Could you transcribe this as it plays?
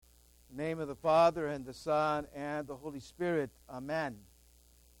In the name of the Father, and the Son, and the Holy Spirit. Amen.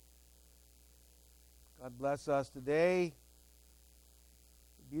 God bless us today.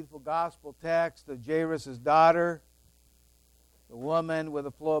 The beautiful gospel text of Jairus' daughter, the woman with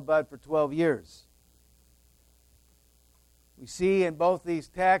a flow of blood for 12 years. We see in both these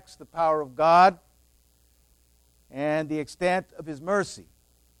texts the power of God and the extent of His mercy.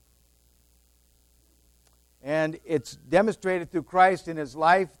 And it's demonstrated through Christ in His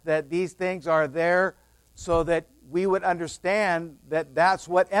life that these things are there so that we would understand that that's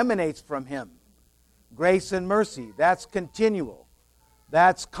what emanates from Him. Grace and mercy, that's continual.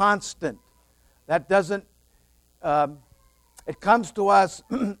 That's constant. That doesn't, it comes to us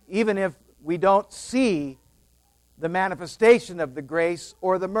even if we don't see the manifestation of the grace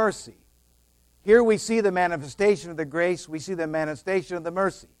or the mercy. Here we see the manifestation of the grace, we see the manifestation of the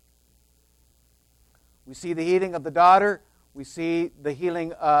mercy. We see the healing of the daughter. We see the healing,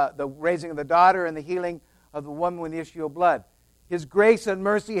 the raising of the daughter and the healing of the woman with the issue of blood. His grace and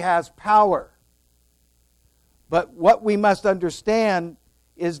mercy has power. But what we must understand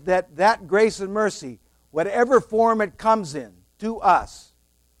is that that grace and mercy, whatever form it comes in to us,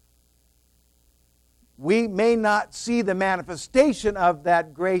 we may not see the manifestation of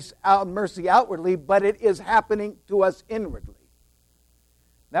that grace and mercy outwardly, but it is happening to us inwardly.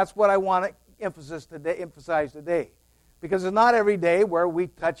 That's what I want to emphasize today. Because it's not every day where we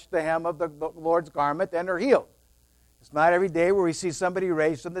touch the hem of the Lord's garment and are healed. It's not every day where we see somebody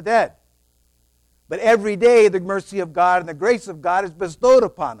raised from the dead. But every day the mercy of God and the grace of God is bestowed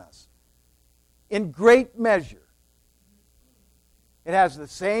upon us in great measure. It has the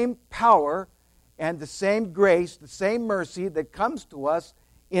same power and the same grace, the same mercy that comes to us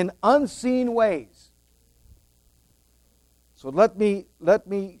in unseen ways. So let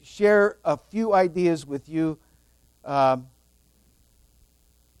me share a few ideas with you.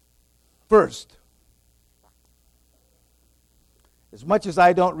 First, as much as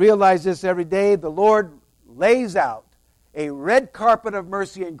I don't realize this every day, the Lord lays out a red carpet of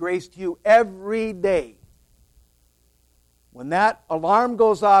mercy and grace to you every day. When that alarm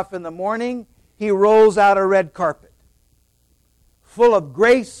goes off in the morning, He rolls out a red carpet full of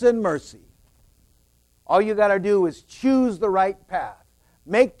grace and mercy. All you got to do is choose the right path.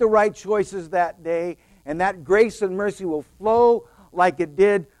 Make the right choices that day, and that grace and mercy will flow like it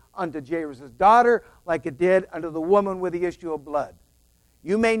did unto Jairus' daughter, like it did unto the woman with the issue of blood.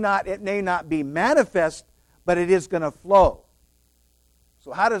 It may not be manifest, but it is going to flow.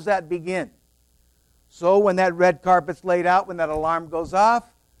 So how does that begin? So when that red carpet's laid out, when that alarm goes off,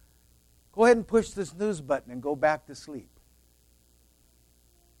 go ahead and push the snooze button and go back to sleep.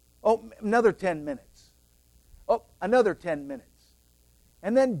 Oh, another 10 minutes. Oh, another 10 minutes.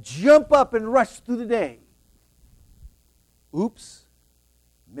 And then jump up and rush through the day. Oops,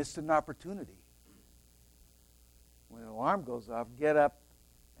 missed an opportunity. When the alarm goes off, get up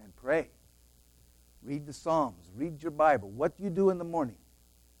and pray. Read the Psalms. Read your Bible. What do you do in the morning?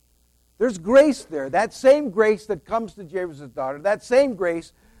 There's grace there. That same grace that comes to Jairus' daughter, that same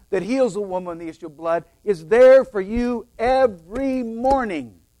grace that heals a woman with the issue of blood is there for you every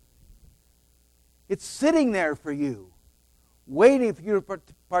morning. It's sitting there for you, waiting for you to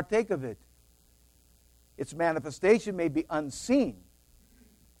partake of it. Its manifestation may be unseen,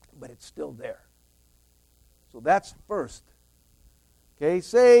 but it's still there. So that's first. Okay,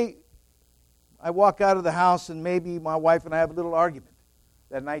 say I walk out of the house and maybe my wife and I have a little argument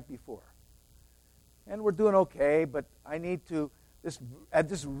that night before. And we're doing okay, but I need to,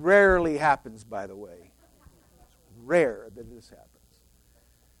 this rarely happens, by the way. It's rare that this happens.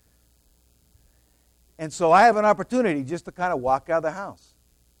 And so I have an opportunity just to kind of walk out of the house.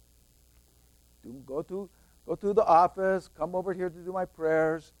 Go to the office, come over here to do my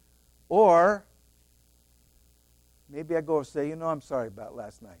prayers, or maybe I go and say, I'm sorry about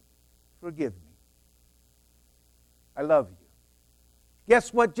last night. Forgive me. I love you.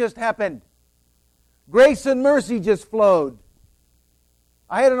 Guess what just happened? Grace and mercy just flowed.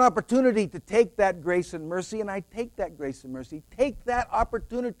 I had an opportunity to take that grace and mercy, and I take that grace and mercy. Take that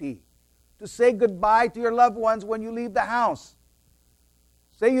opportunity to say goodbye to your loved ones when you leave the house.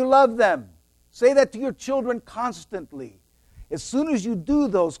 Say you love them. Say that to your children constantly. As soon as you do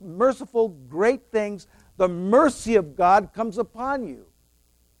those merciful, great things, the mercy of God comes upon you.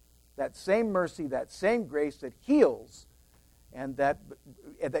 That same mercy, that same grace that heals and that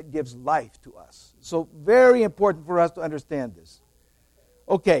gives life to us. So very important for us to understand this.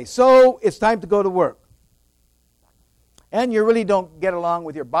 Okay, so it's time to go to work. And you really don't get along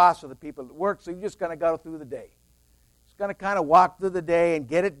with your boss or the people at work, so you're just going to go through the day. Just going to kind of walk through the day and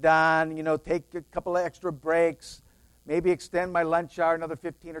get it done, take a couple of extra breaks, Maybe extend my lunch hour another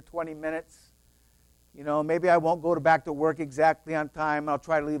 15 or 20 minutes. You know, maybe I won't go back to work exactly on time. I'll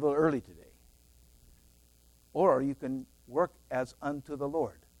try to leave a little early today. Or you can work as unto the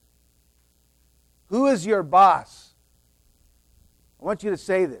Lord. Who is your boss? I want you to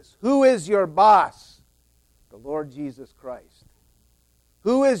say this. Who is your boss? The Lord Jesus Christ.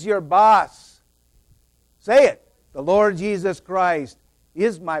 Who is your boss? Say it. The Lord Jesus Christ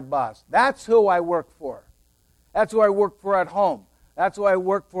is my boss. That's who I work for. That's who I work for at home. That's who I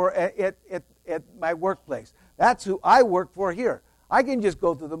work for at my workplace. That's who I work for here. I can just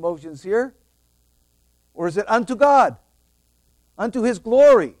go through the motions here. Or is it unto God? Unto His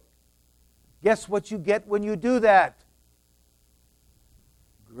glory. Guess what you get when you do that?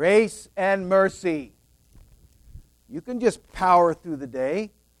 Grace and mercy. You can just power through the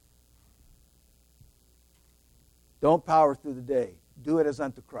day. Don't power through the day. Do it as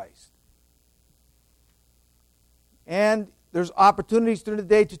unto Christ. And there's opportunities during the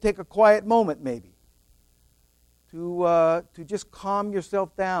day to take a quiet moment maybe. To just calm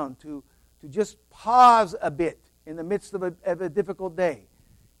yourself down. To just pause a bit in the midst of a difficult day.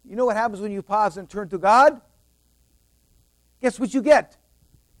 You know what happens when you pause and turn to God? Guess what you get?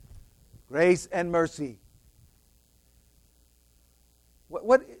 Grace and mercy.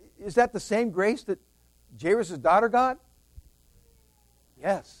 What is that the same grace that Jairus' daughter got?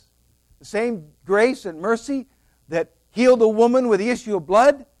 Yes. The same grace and mercy that healed a woman with the issue of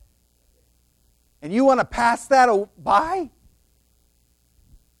blood? And you want to pass that by?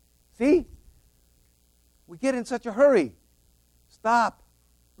 See? We get in such a hurry. Stop.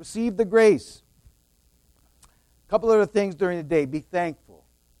 Receive the grace. A couple other things during the day. Be thankful.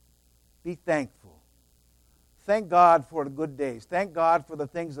 Be thankful. Thank God for the good days. Thank God for the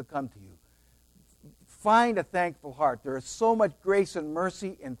things that come to you. Find a thankful heart. There is so much grace and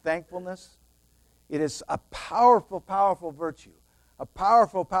mercy in thankfulness. It is a powerful, powerful virtue. A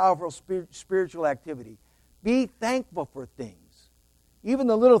powerful, powerful spiritual activity. Be thankful for things. Even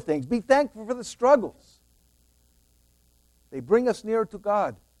the little things. Be thankful for the struggles. They bring us nearer to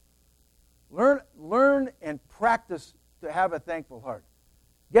God. Learn and practice to have a thankful heart.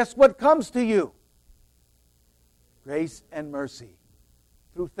 Guess what comes to you? Grace and mercy.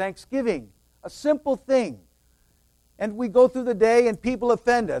 Through thanksgiving. A simple thing. And we go through the day and people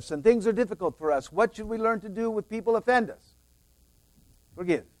offend us and things are difficult for us. What should we learn to do when people offend us?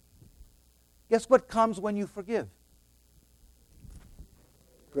 Forgive. Guess what comes when you forgive?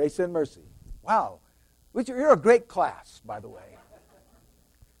 Grace and mercy. Wow. You're a great class, by the way.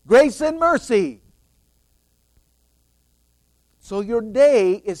 Grace and mercy. So your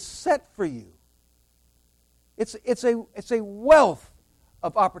day is set for you. It's a wealth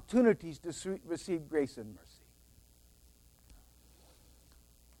of opportunities to receive grace and mercy.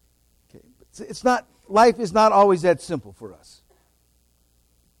 Okay, life is not always that simple for us.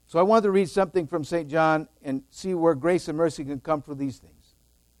 So I wanted to read something from St. John and see where grace and mercy can come from these things.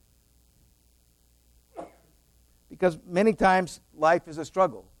 Because many times life is a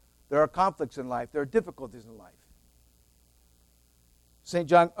struggle. There are conflicts in life. There are difficulties in life. St.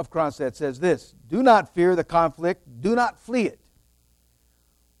 John of Kronstadt says this: do not fear the conflict, do not flee it.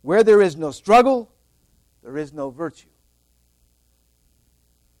 Where there is no struggle, there is no virtue.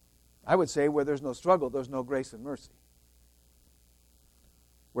 I would say where there's no struggle, there's no grace and mercy.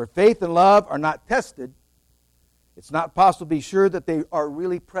 Where faith and love are not tested, it's not possible to be sure that they are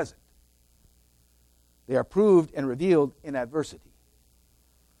really present. They are proved and revealed in adversity.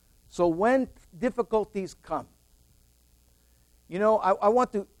 So when difficulties come, you know, I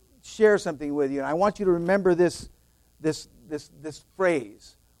want to share something with you, and I want you to remember this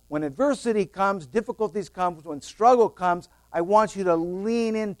phrase. When adversity comes, difficulties come, when struggle comes, I want you to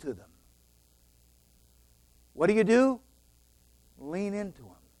lean into them. What do? Lean into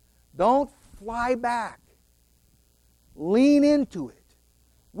them. Don't fly back. Lean into it.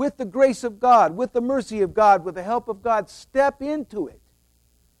 With the grace of God, with the mercy of God, with the help of God, step into it.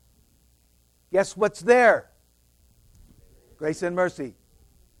 Guess what's there? Grace and mercy.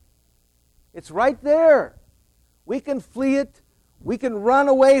 It's right there. We can flee it. We can run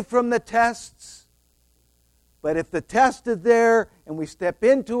away from the tests. But if the test is there and we step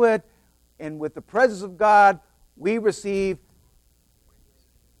into it, and with the presence of God, we receive.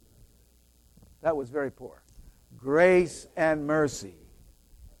 That was very poor. Grace and mercy.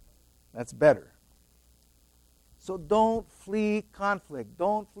 That's better. So don't flee conflict.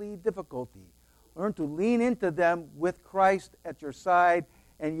 Don't flee difficulty. Learn to lean into them with Christ at your side,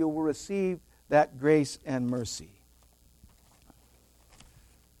 and you will receive that grace and mercy.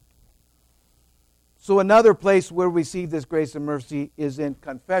 So another place where we receive this grace and mercy is in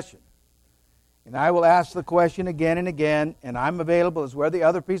confession. And I will ask the question again and again, and I'm available as where the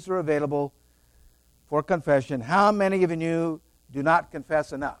other priests are available for confession. How many of you do not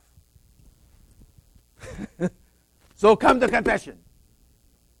confess enough? So come to confession.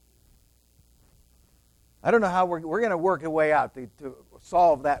 I don't know how we're going to work a way out to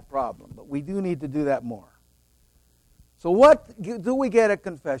solve that problem, but we do need to do that more. So what do we get at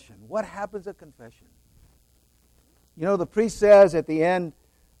confession? What happens at confession? You know, the priest says at the end,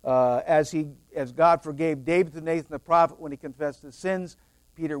 as God forgave David to Nathan the prophet when he confessed his sins,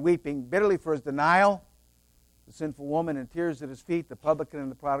 Peter weeping bitterly for his denial, the sinful woman in tears at his feet, the publican and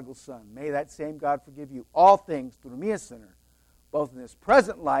the prodigal son. May that same God forgive you all things through me, a sinner, both in this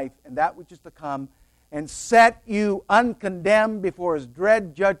present life and that which is to come, and set you uncondemned before his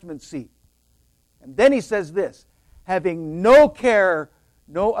dread judgment seat. And then he says this, having no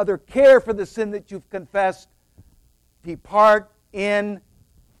other care for the sin that you've confessed, depart in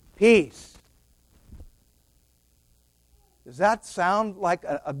peace. Does that sound like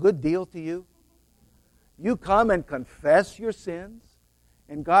a good deal to you? You come and confess your sins,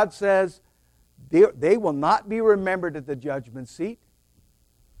 and God says they will not be remembered at the judgment seat,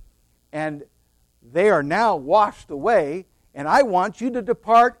 and they are now washed away, and I want you to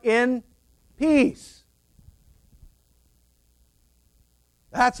depart in peace.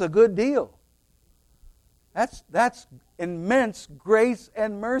 That's a good deal. That's immense grace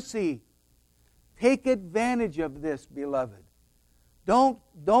and mercy. Take advantage of this, beloved. Don't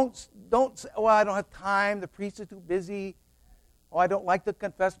say, oh, I don't have time, the priest is too busy. Oh, I don't like to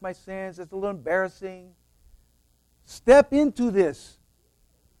confess my sins, it's a little embarrassing. Step into this.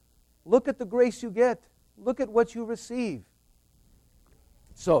 Look at the grace you get. Look at what you receive.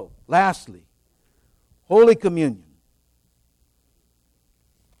 So, lastly, Holy Communion.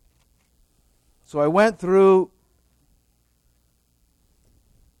 So I went through,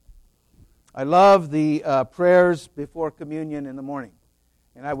 I love the prayers before communion in the morning.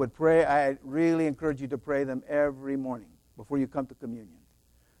 And I would pray, I really encourage you to pray them every morning before you come to communion.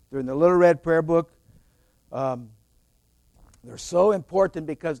 They're in the Little Red Prayer Book. They're so important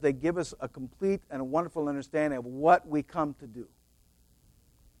because they give us a complete and a wonderful understanding of what we come to do.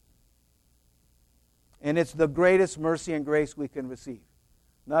 And it's the greatest mercy and grace we can receive.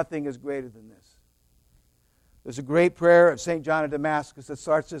 Nothing is greater than this. There's a great prayer of St. John of Damascus that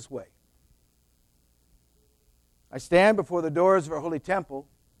starts this way. I stand before the doors of our holy temple,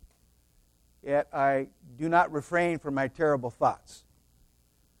 yet I do not refrain from my terrible thoughts.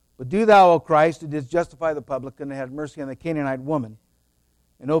 But do thou, O Christ, who didst justify the publican and had mercy on the Canaanite woman,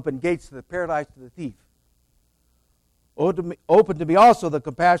 and open gates to the paradise to the thief, open to me also the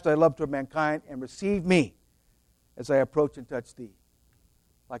compassion I love toward mankind, and receive me as I approach and touch thee.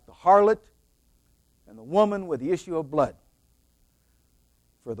 Like the harlot and the woman with the issue of blood.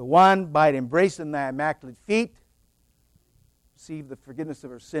 For the one, by embracing thy immaculate feet, received the forgiveness of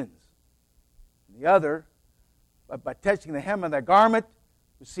her sins. And the other, by touching the hem of thy garment,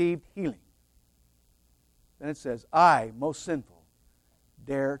 received healing. Then it says, I, most sinful,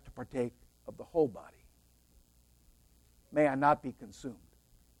 dare to partake of the whole body. May I not be consumed.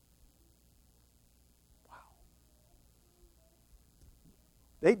 Wow.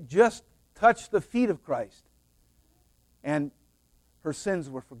 They just touched the feet of Christ, and her sins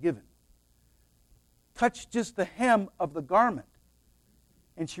were forgiven. Touched just the hem of the garment,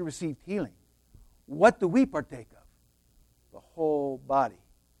 and she received healing. What do we partake of? The whole body.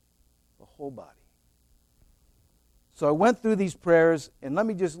 The whole body. So I went through these prayers, and let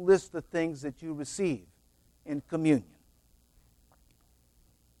me just list the things that you receive in communion.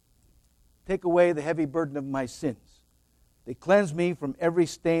 Take away the heavy burden of my sins. They cleanse me from every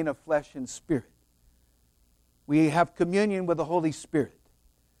stain of flesh and spirit. We have communion with the Holy Spirit,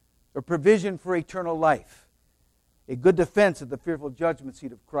 a provision for eternal life, a good defense at the fearful judgment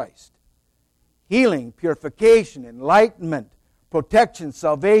seat of Christ, healing, purification, enlightenment, protection,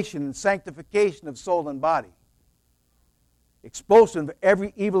 salvation, and sanctification of soul and body, expulsion of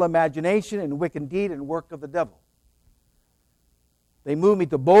every evil imagination and wicked deed and work of the devil. They move me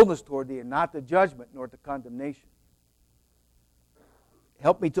to boldness toward thee, and not to judgment nor to condemnation.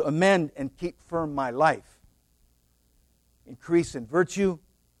 Help me to amend and keep firm my life, increase in virtue,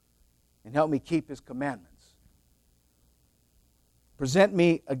 and help me keep his commandments. Preserve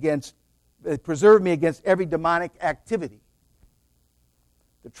me against every demonic activity.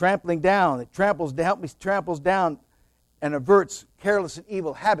 The trampling down, help me tramples down and averts careless and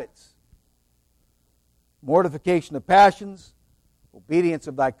evil habits. Mortification of passions, obedience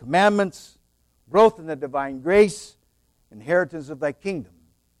of thy commandments, growth in the divine grace, inheritance of thy kingdom.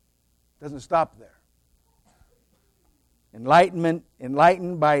 Doesn't stop there.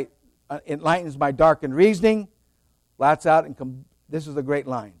 Enlightened by enlightens my darkened reasoning, blots out, and this is a great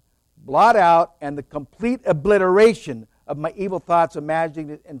line, blot out and the complete obliteration of my evil thoughts,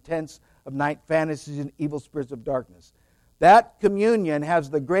 imagining intents of night fantasies and evil spirits of darkness. That communion has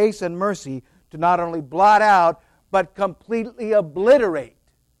the grace and mercy to not only blot out, but completely obliterate.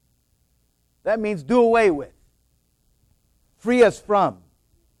 That means do away with. Free us from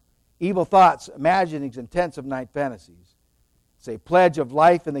evil thoughts, imaginings, intents of night fantasies. It's a pledge of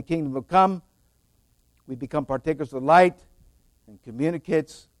life in the kingdom to come. We become partakers of the light and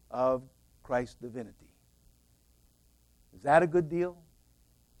communicates of Christ's divinity. Is that a good deal?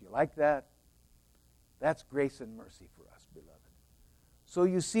 Do you like that? That's grace and mercy for us, beloved. So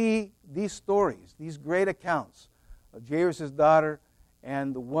you see these stories, these great accounts of Jairus' daughter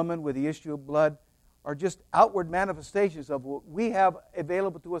and the woman with the issue of blood are just outward manifestations of what we have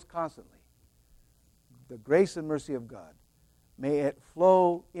available to us constantly. The grace and mercy of God. May it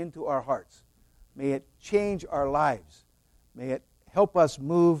flow into our hearts. May it change our lives. May it help us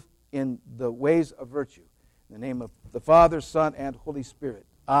move in the ways of virtue. In the name of the Father, Son, and Holy Spirit.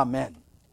 Amen.